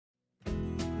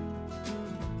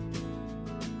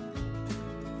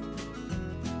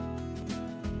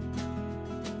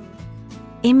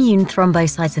Immune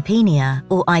thrombocytopenia,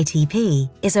 or ITP,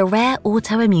 is a rare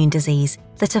autoimmune disease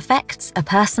that affects a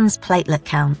person's platelet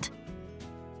count.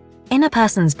 In a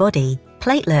person's body,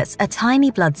 platelets are tiny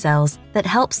blood cells that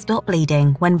help stop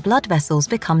bleeding when blood vessels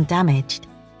become damaged.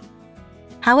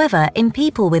 However, in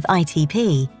people with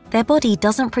ITP, their body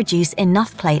doesn't produce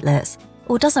enough platelets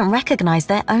or doesn't recognize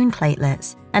their own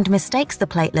platelets and mistakes the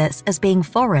platelets as being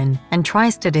foreign and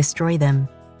tries to destroy them.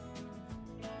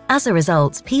 As a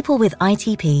result, people with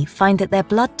ITP find that their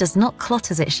blood does not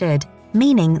clot as it should,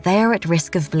 meaning they are at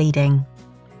risk of bleeding.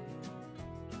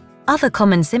 Other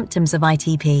common symptoms of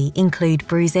ITP include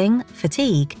bruising,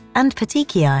 fatigue, and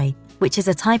petechiae, which is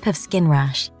a type of skin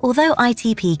rash. Although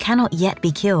ITP cannot yet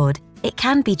be cured, it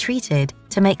can be treated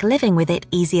to make living with it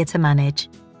easier to manage.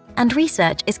 And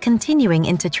research is continuing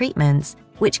into treatments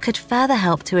which could further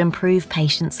help to improve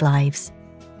patients' lives.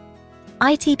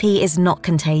 ITP is not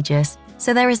contagious,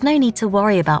 so there is no need to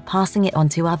worry about passing it on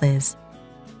to others.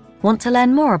 Want to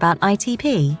learn more about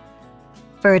ITP?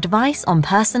 For advice on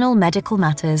personal medical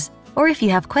matters, or if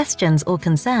you have questions or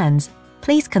concerns,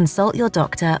 please consult your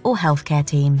doctor or healthcare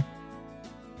team.